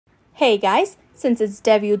Hey guys, since its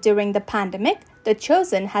debut during the pandemic, The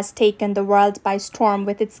Chosen has taken the world by storm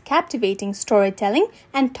with its captivating storytelling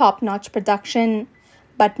and top-notch production.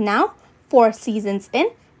 But now, 4 seasons in,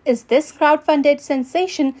 is this crowdfunded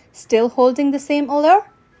sensation still holding the same allure?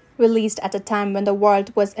 Released at a time when the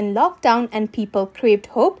world was in lockdown and people craved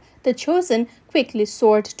hope, The Chosen quickly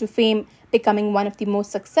soared to fame, becoming one of the most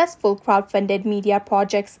successful crowdfunded media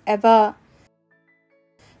projects ever.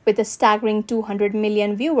 With a staggering 200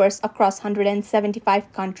 million viewers across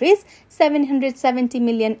 175 countries, 770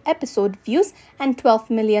 million episode views, and 12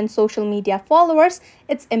 million social media followers,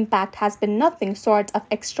 its impact has been nothing short of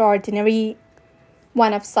extraordinary.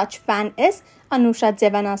 One of such fans is Anusha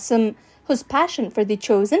Devanasam, whose passion for The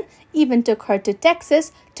Chosen even took her to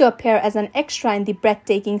Texas to appear as an extra in the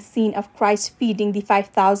breathtaking scene of Christ feeding the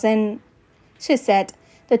 5,000. She said,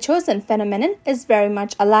 "The Chosen phenomenon is very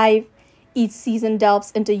much alive. Each season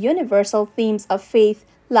delves into universal themes of faith,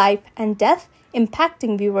 life, and death,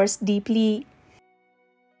 impacting viewers deeply."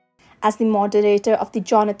 As the moderator of the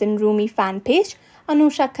Jonathan Rumi fan page,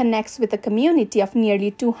 Anusha connects with a community of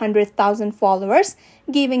nearly 200,000 followers,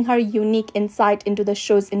 giving her unique insight into the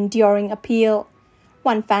show's enduring appeal.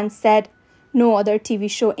 One fan said, "No other TV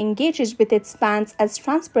show engages with its fans as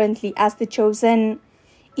transparently as The Chosen.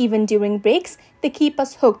 Even during breaks, they keep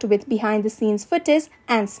us hooked with behind-the-scenes footage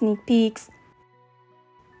and sneak peeks."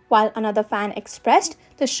 While another fan expressed,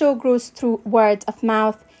 "The show grows through word of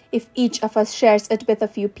mouth. If each of us shares it with a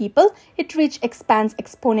few people, its reach expands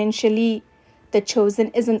exponentially. The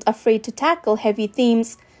Chosen isn't afraid to tackle heavy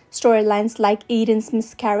themes. Storylines like Aiden's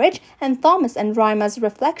miscarriage and Thomas and Roima's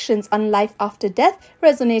reflections on life after death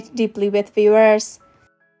resonate deeply with viewers."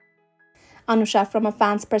 Anusha, from a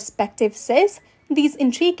fan's perspective, says, "These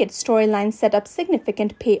intricate storylines set up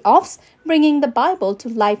significant payoffs, bringing the Bible to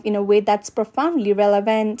life in a way that's profoundly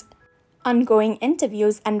relevant." Ongoing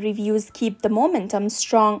interviews and reviews keep the momentum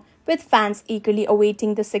strong, with fans eagerly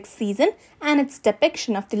awaiting the 6th season and its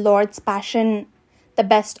depiction of the Lord's Passion. The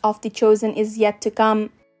best of The Chosen is yet to come.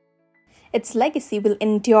 Its legacy will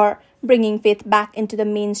endure, bringing faith back into the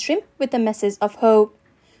mainstream with a message of hope.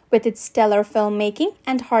 With its stellar filmmaking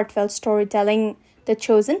and heartfelt storytelling, The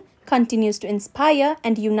Chosen continues to inspire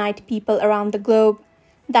and unite people around the globe.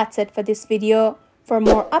 That's it for this video. For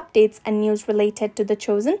more updates and news related to The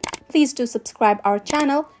Chosen, please do subscribe our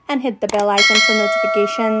channel and hit the bell icon for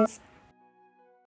notifications.